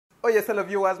Oh yes, hello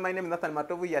viewers, my name is Nathan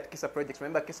Matovu here at KISA Projects.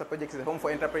 Remember, KISA Projects is a home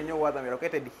for entrepreneurs and we're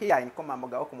located here in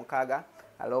komamboga-kumukaaga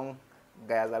along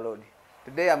Gayaza Rd.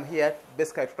 Today I'm here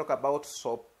basically to talk about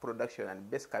soap production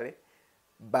and basically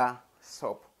bar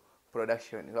soap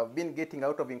production. We have been getting a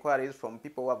lot of inquiries from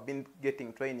people who have been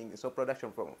getting training in soap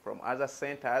production from other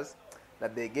centers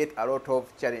that they get a lot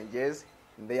of challenges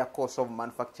in their course of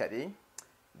manufacturing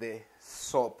the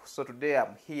soap. So today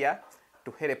I'm here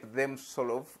to help them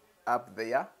solve up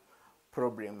their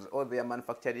problems or their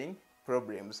manufacturing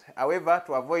problems. However,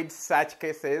 to avoid such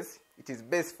cases, it is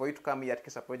best for you to come here at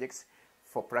KISA Projects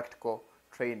for practical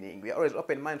training. We are always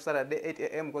open mind Saturday 8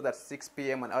 a.m. goes at 6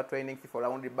 p.m. and our training fee for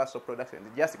around the bus of production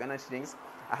is just Ghana shillings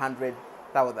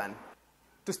 100,000.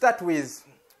 To start with,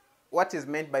 what is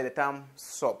meant by the term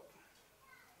soap?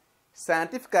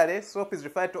 Scientifically, soap is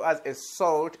referred to as a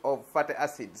salt of fatty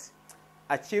acids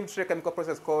achieved through a chemical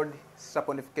process called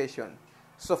saponification.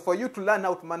 So for you to learn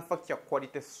how to manufacture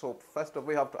quality soap, first of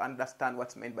all, you have to understand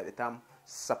what's meant by the term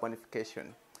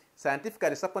saponification.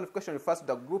 Scientifically, saponification refers to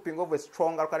the grouping of a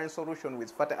strong alkaline solution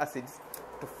with fatty acids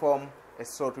to form a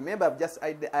salt. Remember,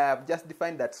 I have just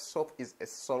defined that soap is a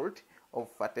salt of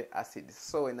fatty acids.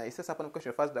 So when I say saponification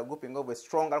refers to the grouping of a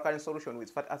strong alkaline solution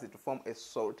with fatty acid to form a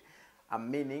salt,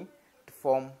 I'm meaning to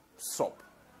form soap,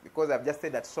 because I've just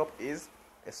said that soap is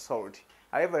a salt.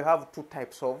 However, you have two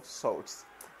types of salts.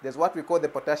 There's what we call the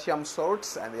potassium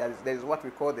salts, and there is what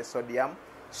we call the sodium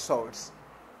salts.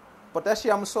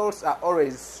 Potassium salts are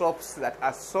always soaps that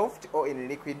are soft or in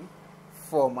liquid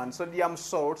form, and sodium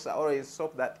salts are always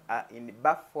soaps that are in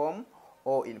bar form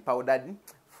or in powdered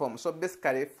form. So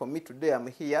basically, for me today, I'm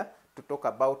here to talk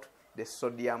about the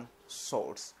sodium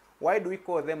salts. Why do we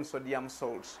call them sodium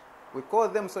salts? We call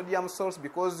them sodium salts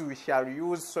because we shall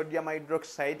use sodium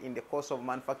hydroxide in the course of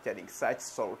manufacturing such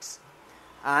salts.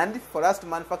 And for us to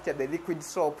manufacture the liquid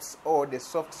soaps or the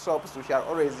soft soaps, we shall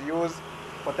always use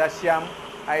potassium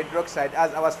hydroxide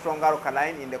as our strong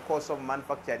alkaline in the course of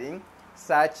manufacturing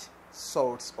such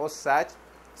salts or such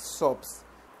soaps.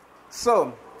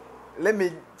 So let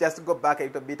me just go back a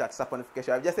little bit at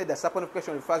saponification. I've just said that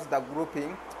saponification refers to the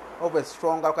grouping of a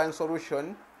strong alkaline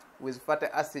solution with fatty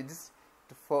acids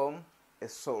to form a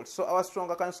salt. So our strong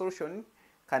alkaline solution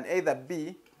can either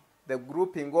be the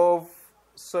grouping of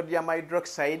sodium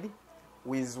hydroxide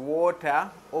with water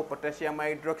or potassium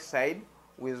hydroxide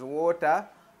with water.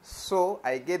 So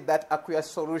I get that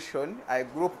aqueous solution, I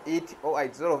group it or I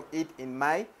dissolve it in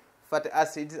my fatty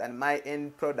acids, and my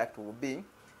end product will be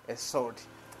a salt.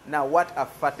 Now, what are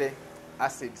fatty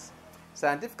acids?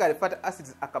 Scientifically, fatty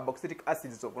acids are carboxylic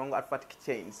acids of long aliphatic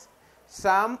chains.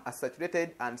 Some are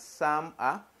saturated and some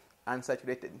are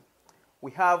unsaturated.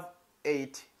 We have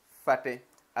 8 fatty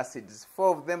acids,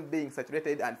 4 of them being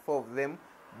saturated and 4 of them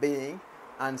being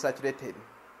unsaturated.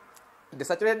 The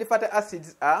saturated fatty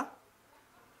acids are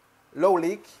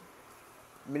lowleic,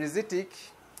 mirizitic,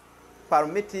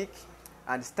 palmitic,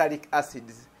 and stearic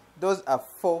acids. Those are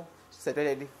 4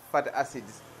 saturated fatty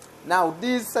acids. Now,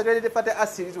 these saturated fatty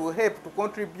acids will help to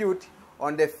contribute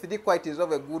on the 3 qualities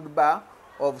of a good bar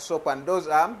of soap, and those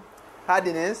are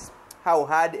hardiness, how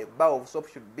hard a bar of soap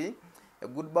should be. A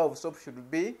good bar of soap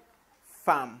should be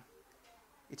firm.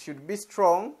 It should be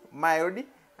strong, mild,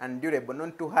 and durable,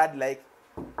 not too hard like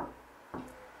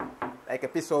a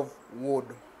piece of wood.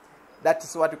 That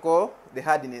is what we call the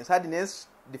hardiness. Hardiness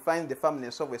defines the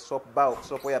firmness of a soap bar of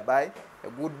soap, whereby a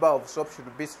good bar of soap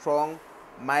should be strong,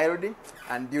 mild,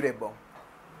 and durable.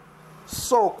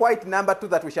 So quality number 2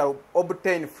 that we shall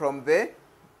obtain from the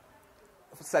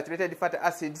saturated fatty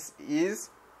acids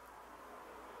is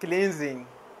cleansing.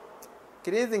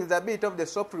 Cleansing is the ability of the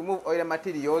soap to remove oily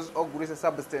materials or greasy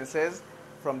substances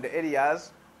from the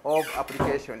areas of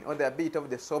application, or the ability of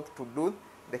the soap to do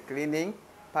the cleaning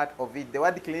part of it. The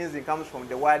word cleansing comes from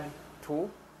the word to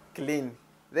clean.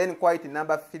 Then quality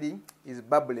number 3 is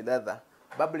bubbly lather.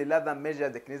 Bubbly lather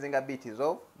measures the cleansing abilities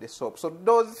of the soap. So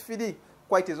those 3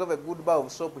 qualities of a good bar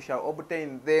of soap, we shall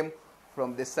obtain them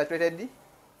from the saturated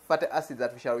fatty acids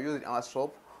that we shall use in our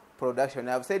soap production.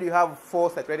 I've said you have 4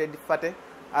 saturated fatty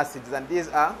acids, and these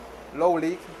are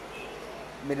lowleic,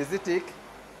 mirizitic,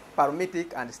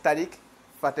 palmitic, and stearic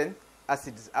fatty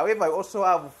acids. However, we also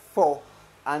have 4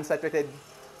 unsaturated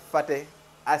fatty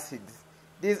acids.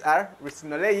 These are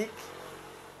ricinoleic,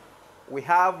 we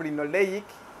have linoleic,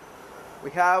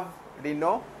 we have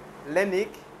linolenic,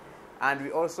 and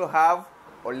we also have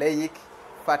oleic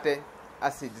fatty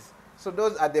acids. So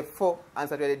those are the 4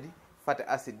 unsaturated fatty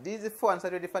acids. These 4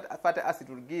 unsaturated fatty acids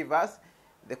will give us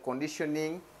the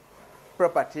conditioning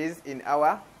properties in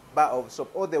our bar of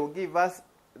soap, or they will give us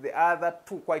the other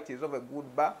 2 qualities of a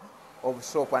good bar of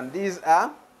soap, and these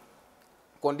are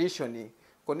Conditioning.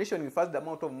 Conditioning refers to the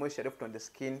amount of moisture left on the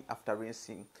skin after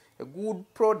rinsing. A good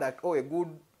product or a good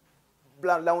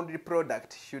laundry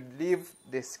product should leave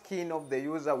the skin of the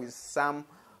user with some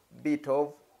bit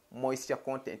of moisture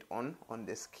content on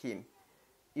the skin.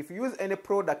 If you use any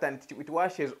product and it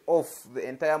washes off the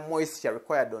entire moisture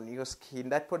required on your skin,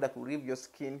 that product will leave your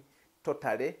skin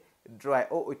totally dry,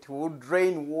 or it will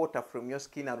drain water from your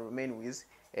skin and remain with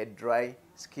a dry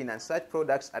skin, and such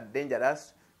products are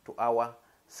dangerous to our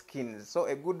skins. So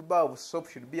a good bar of soap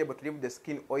should be able to leave the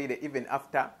skin oily even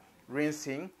after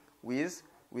rinsing with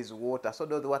water. So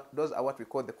those are what we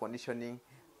call the conditioning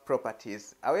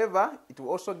properties. However, it will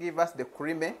also give us the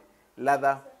creamy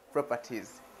lather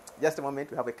properties. Just a moment,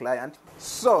 we have a client.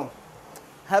 So,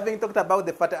 having talked about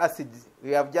the fatty acids,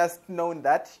 we have just known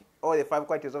that all the 5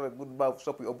 qualities of a good bar of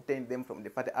soap, we obtain them from the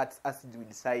fatty acids we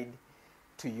decide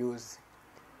to use.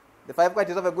 The 5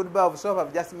 qualities of a good bar of soap,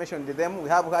 I've just mentioned them. We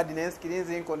have hardness,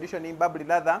 cleansing, conditioning, bubbly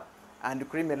lather, and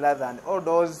creamy lather. And all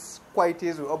those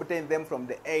qualities, we obtain them from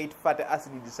the 8 fatty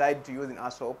acids we decide to use in our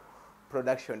soap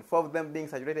production. 4 of them being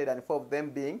saturated and 4 of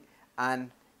them being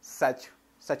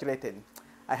unsaturated.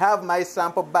 I have my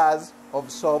sample bars of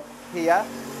soap here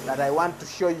that I want to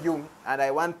show you, and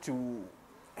I want to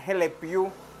help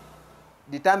you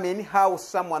determine how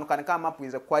someone can come up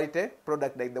with a quality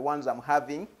product like the ones I'm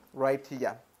having right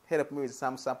here. Help me with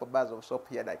some sample bars of soap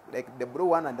here, like the blue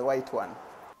one and the white one.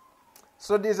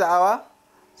 So these are our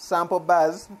sample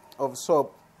bars of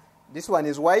soap. This one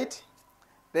is white,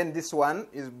 then this one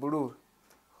is blue.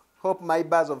 Hope my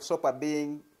bars of soap are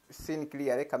being seen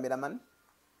clearly, cameraman.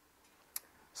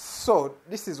 So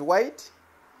this is white,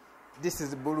 this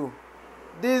is blue.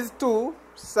 These 2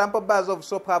 sample bars of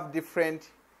soap have different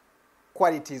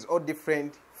qualities or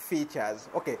different features.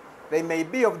 Okay, they may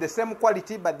be of the same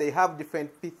quality, but they have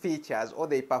different features, or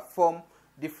they perform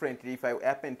differently if I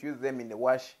happen to use them in the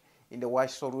wash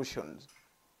solutions.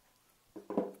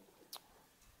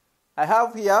 I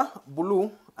have here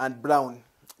blue and brown.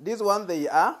 These ones, they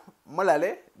are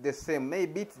morally the same.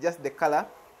 Maybe it's just the color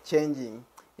changing.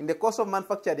 In the course of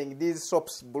manufacturing these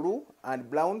soaps, blue and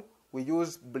brown, we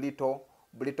use brittle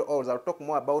oils. I'll talk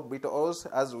more about brittle oils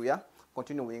as we are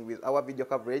continuing with our video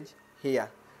coverage here.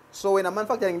 So when I'm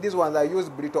manufacturing these ones, I use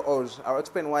brittle oils. I'll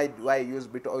explain why I use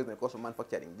brittle oils in the course of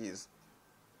manufacturing these.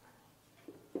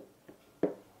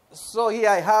 So here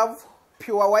I have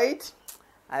pure white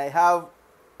and I have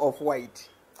off-white.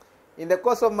 In the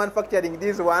course of manufacturing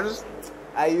these ones,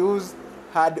 I use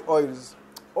hard oils,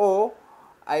 or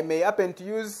I may happen to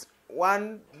use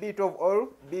one bit of oil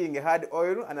being a hard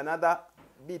oil and another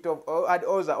bit of oil. Hard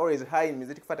oils are always high in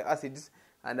mesolic fatty acids,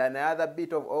 and another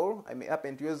bit of oil I may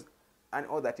happen to use an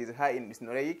oil that is high in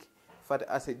linoleic fatty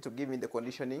acid to give me the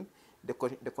conditioning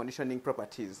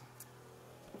properties.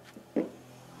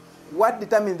 What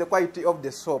determines the quality of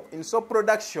the soap? In soap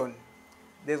production,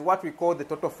 there's what we call the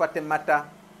total fatty matter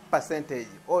percentage,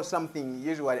 or something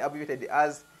usually abbreviated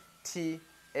as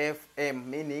TFM,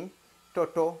 meaning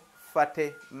total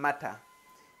fatty matter.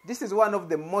 This is one of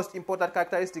the most important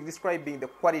characteristics describing the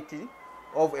quality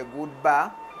of a good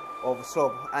bar of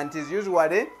soap, and it is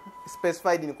usually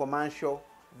specified in commercial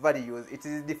values. It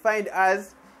is defined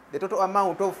as the total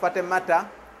amount of fatty matter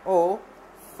or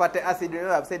fatty acid. You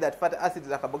know, I've said that fatty acids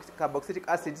are carboxylic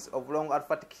acids of long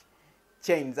aliphatic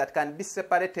chains that can be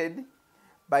separated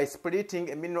by splitting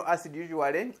amino acid,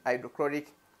 usually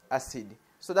hydrochloric acid.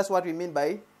 So that's what we mean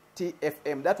by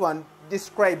TFM. That one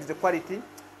describes the quality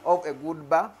of a good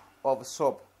bar of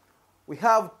soap. We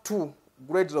have 2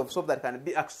 grades of soap that can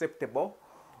be acceptable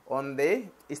on the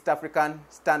East African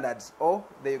standards or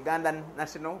the Ugandan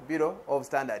National Bureau of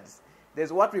Standards.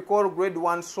 There's what we call grade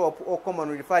 1 soap, or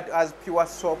commonly referred to as pure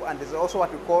soap, and there's also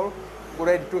what we call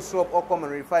grade 2 soap, or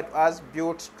commonly referred to as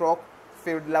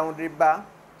built-stroke-filled laundry bar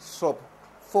soap.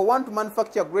 For one to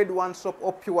manufacture grade 1 soap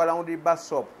or pure laundry bar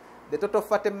soap, the total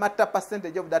fatty matter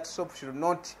percentage of that soap should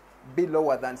not be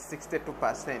lower than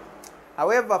 62%.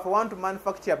 However, for one to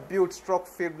manufacture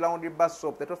built-stroke-filled laundry bar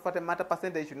soap, the total fatty matter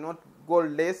percentage should not go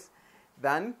less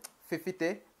than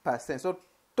 50%. So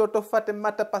total fatty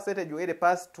matter percentage will help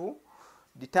us to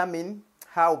determine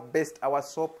how best our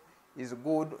soap is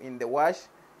good in the wash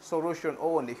solution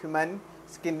or on the human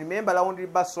skin. Remember, laundry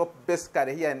bar soap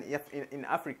basically here in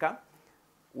Africa,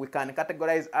 you can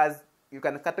categorize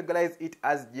it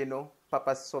as general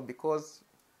purpose soap, because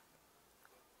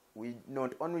we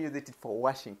not only use it for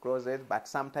washing clothes, but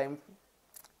sometimes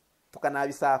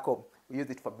we use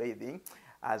it for bathing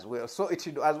as well. So it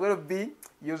should as well be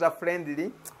user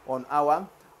friendly on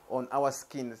our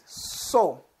skins.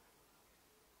 So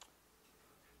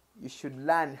you should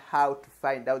learn how to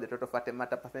find out the total fatty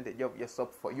matter percentage of your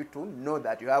soap for you to know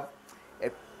that you have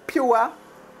a pure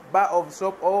bar of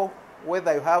soap or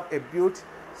whether you have a built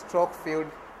stroke filled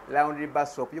laundry bar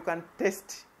soap. You can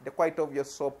test the quality of your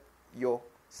soap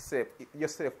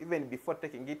yourself even before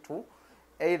taking it to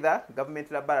either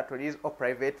government laboratories or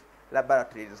private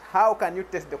laboratories. How can you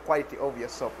test the quality of your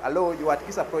soap? Hello, you are at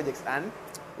KISA Projects, and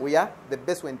we are the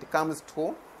best when it comes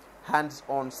to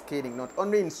hands-on scaling. Not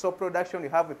only in soap production, you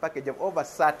have a package of over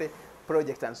 30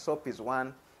 projects, and soap is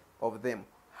one of them.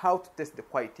 How to test the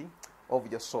quality of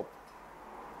your soap?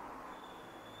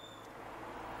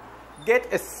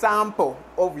 Get a sample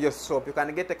of your soap. You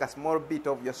can get a small bit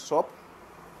of your soap,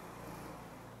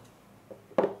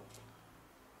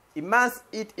 immerse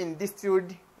it in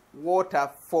distilled water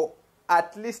for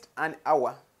at least an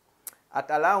hour at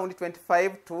around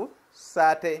 25 to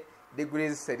 30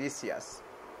 degrees Celsius.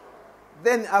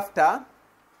 Then after,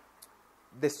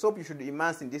 the soap you should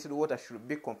immerse in distilled water should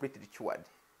be completely cured.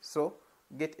 So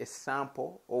get a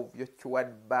sample of your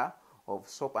cured bar of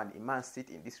soap and immerse it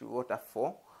in distilled water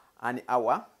for an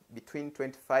hour between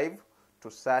 25 to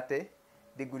 30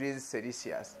 degrees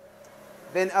Celsius.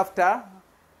 Then after,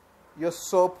 your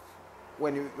soap,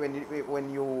 when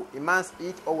you immerse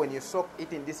it or when you soak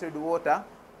it in distilled water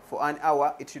for an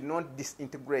hour, it should not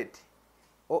disintegrate,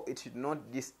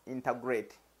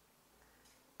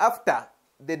 After,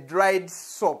 the dried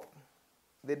soap,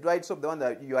 the one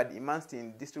that you had immersed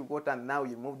in distilled water and now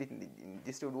you moved it in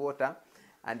distilled water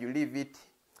and you leave it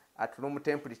at room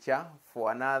temperature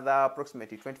for another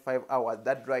approximately 25 hours,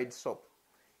 that dried soap,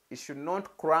 it should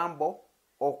not crumble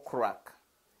or crack.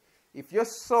 If your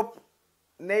soap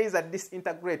neither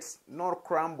disintegrates nor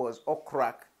crumbles or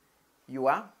crack, you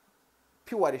are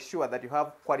purely sure that you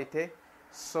have quality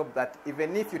soap that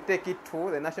even if you take it to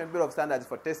the National Bureau of Standards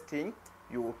for testing,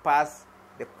 you will pass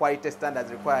the quality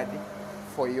standards required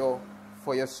for your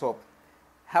soap.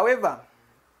 However,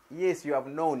 yes, you have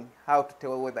known how to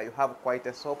tell whether you have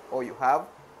quality soap or you have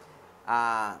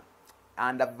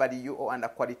under value or under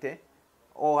quality,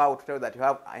 or how to tell that you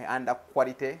have under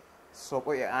quality soap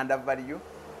or under value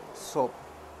soap.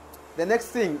 The next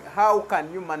thing, how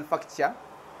can you manufacture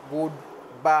good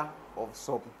bar of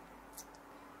soap?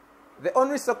 The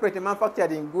only secret in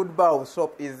manufacturing good bar of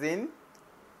soap is in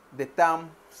the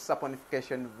term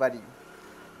saponification value.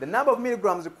 The number of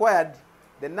milligrams required,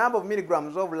 the number of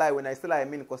milligrams of lye, when I say lye I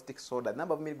mean caustic soda, the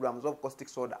number of milligrams of caustic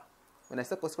soda, when I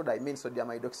say caustic soda I mean sodium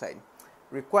hydroxide,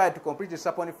 required to completely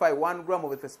saponify 1 gram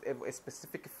of a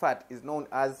specific fat is known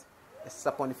as a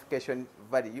saponification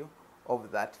value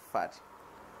of that fat.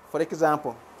 For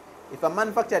example, if I'm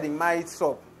manufacturing my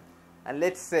soap, and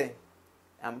let's say,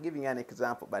 I'm giving you an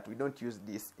example, but we don't use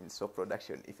this in soap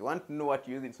production. If you want to know what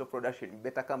you use in soap production, you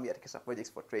better come here at KISA Projects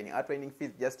for training. Our training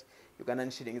fees just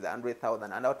Ugandan shillings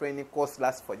 100,000, and our training course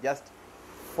lasts for just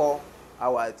 4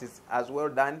 hours. It is as well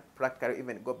done, practically,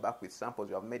 even go back with samples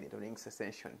you have made in the training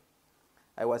session.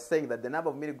 I was saying that the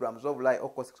number of milligrams of lye or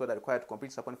caustic soda required to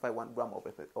completely saponify 1 gram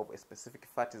of a specific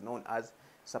fat is known as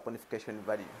saponification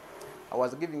value. I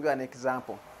was giving you an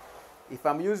example. If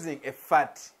I'm using a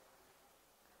fat,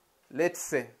 let's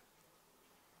say,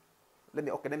 let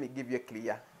me give you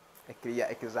a clear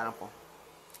example.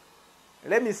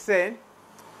 Let me say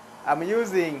I'm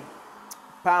using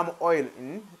palm oil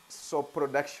in soap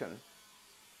production.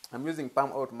 I'm using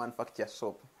palm oil to manufacture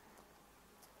soap,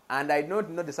 and I don't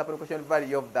know the saponification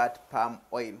value of that palm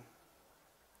oil.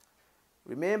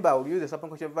 Remember, I'll use the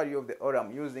saponification value of the oil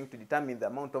I'm using to determine the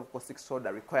amount of caustic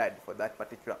soda required for that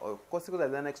particular oil. Caustic soda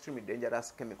is an extremely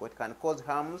dangerous chemical. It can cause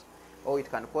harms, or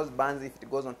it can cause burns if it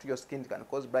goes onto your skin. It can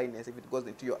cause blindness if it goes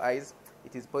into your eyes.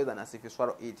 It is poisonous if you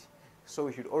swallow it. So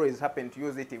we should always happen to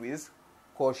use it with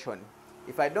caution.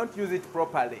 If I don't use it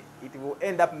properly, it will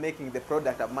end up making the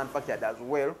product I've manufactured as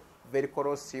well very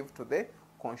corrosive to the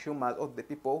consumers or the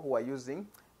people who are using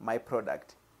my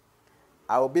product.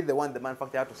 I will be the one, the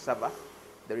manufacturer, to suffer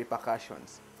the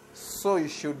repercussions. So you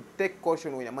should take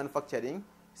caution when you're manufacturing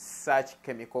such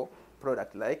chemical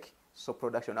product like soap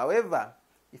production. However,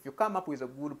 if you come up with a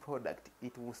good product,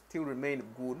 it will still remain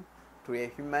good to a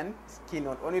human skin,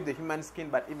 not only the human skin,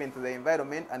 but even to the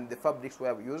environment and the fabrics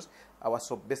where we use our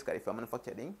soap, basically, if you're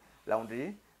manufacturing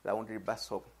laundry bar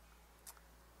soap.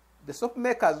 The soap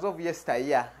makers of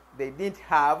yesteryear, they didn't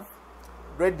have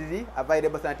readily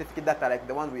available scientific data like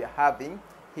the ones we are having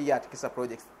here at KISA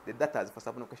Projects, the data for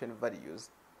saponification values.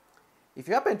 If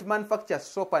you happen to manufacture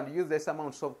soap and use less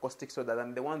amounts of caustic soda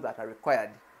than the ones that are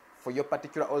required for your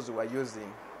particular oils you are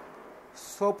using,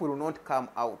 soap will not come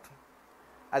out.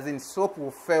 As in, soap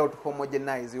will fail to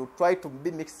homogenize. You try to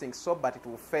be mixing soap, but it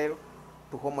will fail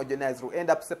to homogenize, will end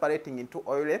up separating into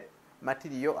oily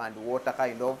material and water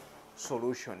kind of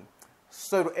solution.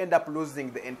 So it will end up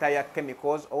losing the entire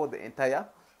chemicals or the entire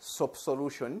soap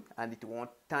solution, and it won't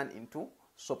turn into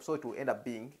soap, so it will end up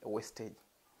being a wastage.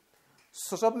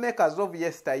 So soap makers of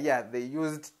yesteryear, they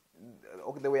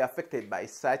were affected by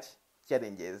such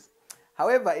challenges.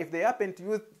 However, if they happen to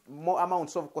use more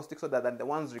amounts of caustic soda than the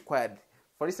ones required,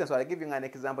 for instance, I'll give you an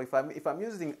example. If I'm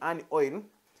using an oil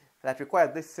that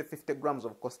requires, let's say, 50 grams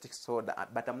of caustic soda,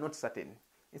 but I'm not certain,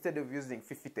 instead of using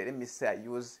 50, let me say I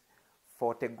use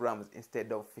 40 grams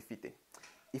instead of 50.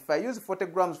 If I use 40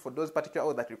 grams for those particular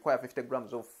oils that require 50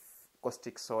 grams of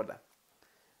caustic soda,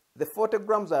 the 40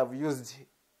 grams I've used,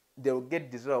 they will get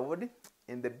dissolved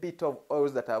in the bit of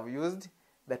oils that I've used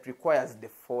that requires the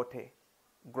 40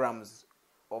 grams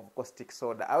of caustic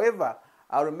soda. However,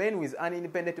 I'll remain with an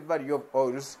independent value of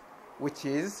oils which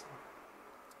is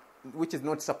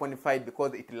not saponified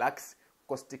because it lacks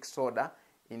caustic soda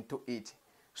into it.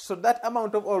 So that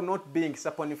amount of oil not being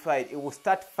saponified, it will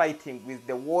start fighting with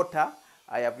the water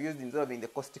I have used in dissolving the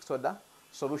caustic soda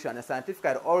solution. And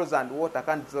scientifically, oils and water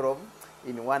can't dissolve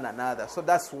in one another. So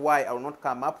that's why I will not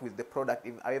come up with the product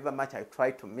however much I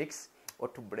try to mix or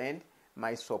to blend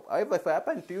my soap. However, if I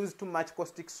happen to use too much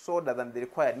caustic soda than the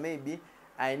required, maybe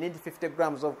I need 50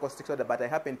 grams of caustic soda, but I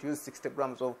happen to use 60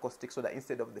 grams of caustic soda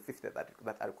instead of the 50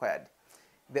 that are required.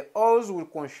 The oils will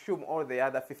consume all the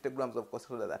other 50 grams of caustic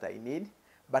soda that I need,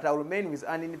 but I will remain with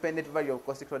an independent value of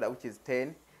caustic soda, which is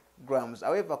 10 grams.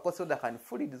 However, caustic soda can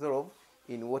fully dissolve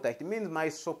in water. It means my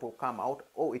soap will come out,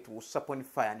 or it will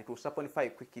saponify, and it will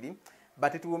saponify quickly,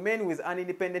 but it will remain with an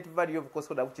independent value of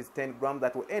caustic soda, which is 10 grams,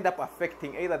 that will end up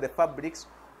affecting either the fabrics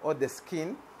or the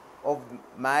skin of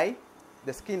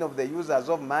the users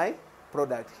of my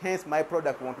product. Hence, my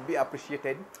product won't be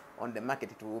appreciated on the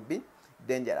market. It will be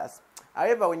dangerous.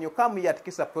 However, when you come here at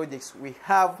KISA Projects, we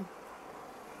have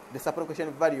the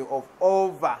saponification value of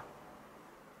over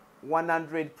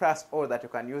 100 plus oil that you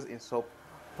can use in soap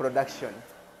production.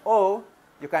 Or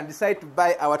you can decide to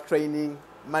buy our training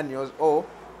manuals or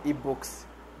ebooks.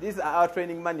 These are our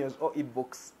training manuals or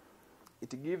ebooks.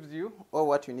 It gives you all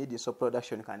what you need in soap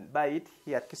production. You can buy it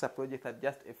here at KISA Project at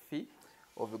just a fee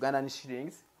of Ugandan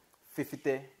shillings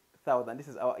 50,000. This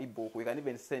is our ebook. We can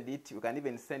even send it. We can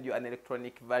even send you an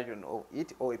electronic version of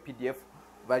it or a PDF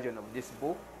version of this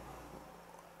book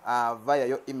via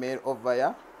your email or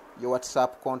via your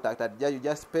WhatsApp contact. You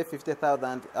just pay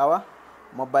 50,000 our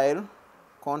mobile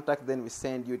contact, then we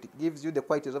send you. It gives you the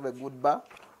qualities of a good bar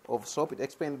of soap. It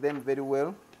explains them very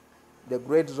well. The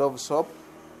grades of soap.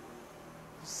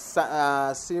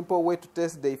 Simple way to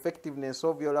test the effectiveness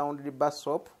of your laundry bar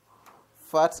soap.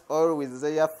 Fats, oil with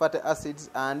their fatty acids,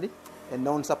 and a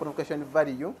non-saponification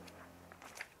value.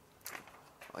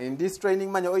 In this training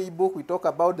manual ebook, we talk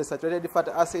about the saturated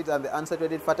fatty acids and the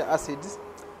unsaturated fatty acids,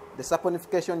 the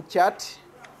saponification chart.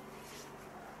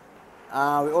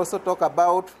 We also talk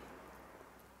about,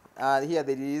 here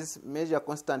there is measure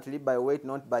constantly by weight,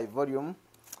 not by volume.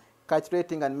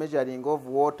 Calculating and measuring of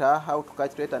water, how to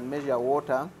calculate and measure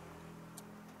water.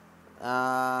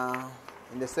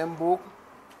 In the same book,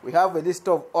 we have a list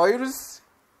of oils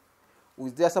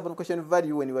with their saponification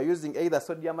value when you are using either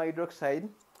sodium hydroxide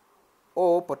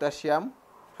or potassium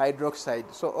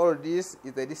hydroxide. So all this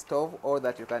is a list of all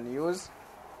that you can use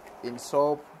in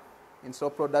soap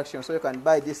production. So you can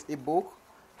buy this ebook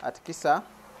at KISA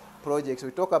Projects. We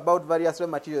talk about various raw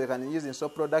materials you can use in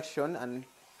soap production and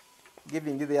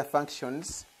giving you their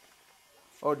functions.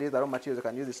 All these are raw materials you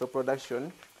can use in soap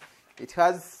production. It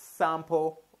has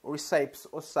sample recipes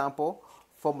or sample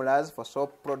formulas for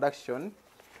soap production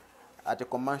at a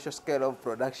commercial scale of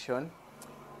production.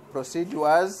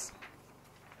 Procedures,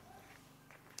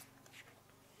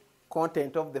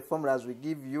 content of the formulas we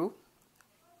give you,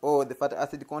 or the fatty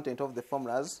acid content of the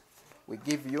formulas we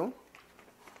give you,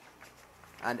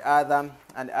 and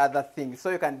other things. So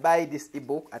you can buy this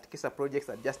ebook at KISA Projects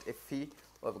at just a fee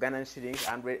of Ugandan shillings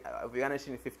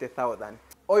 50,000.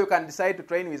 Or you can decide to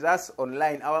train with us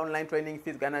online. Our online training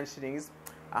fees Ugandan shillings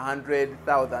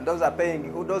 100,000. Those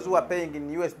who are paying in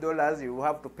US dollars, you will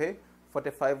have to pay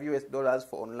 $45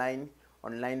 for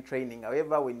online training.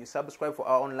 However, when you subscribe for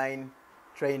our online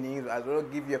training, I will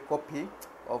give you a copy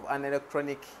of an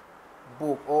electronic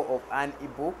book or of an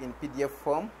ebook in PDF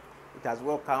form. It as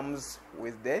well comes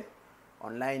with the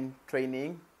online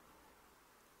training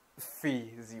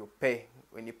fees you pay.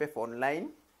 When you pay for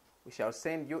online, we shall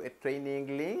send you a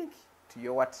training link to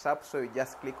your WhatsApp. So you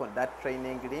just click on that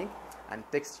training link and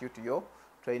text you to your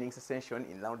training session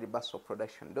in laundry bar soap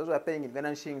production. Those who are paying in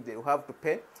Ugandan shillings, they will have to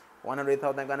pay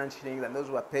 100,000 Ugandan shillings, and those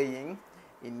who are paying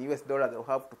in US dollars, they will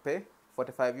have to pay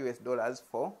 $45 US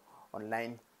for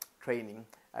online training.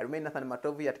 I remain Nathan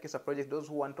Matovi at KISA Projects. Those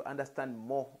who want to understand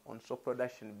more on soap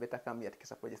production, better come here at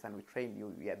KISA Projects and we train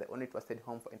you. We are the only trusted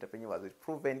home for entrepreneurs with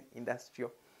proven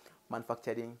industrial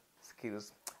manufacturing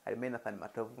skills. I remain Nathan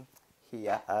Matovi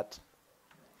here at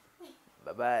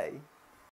bye-bye.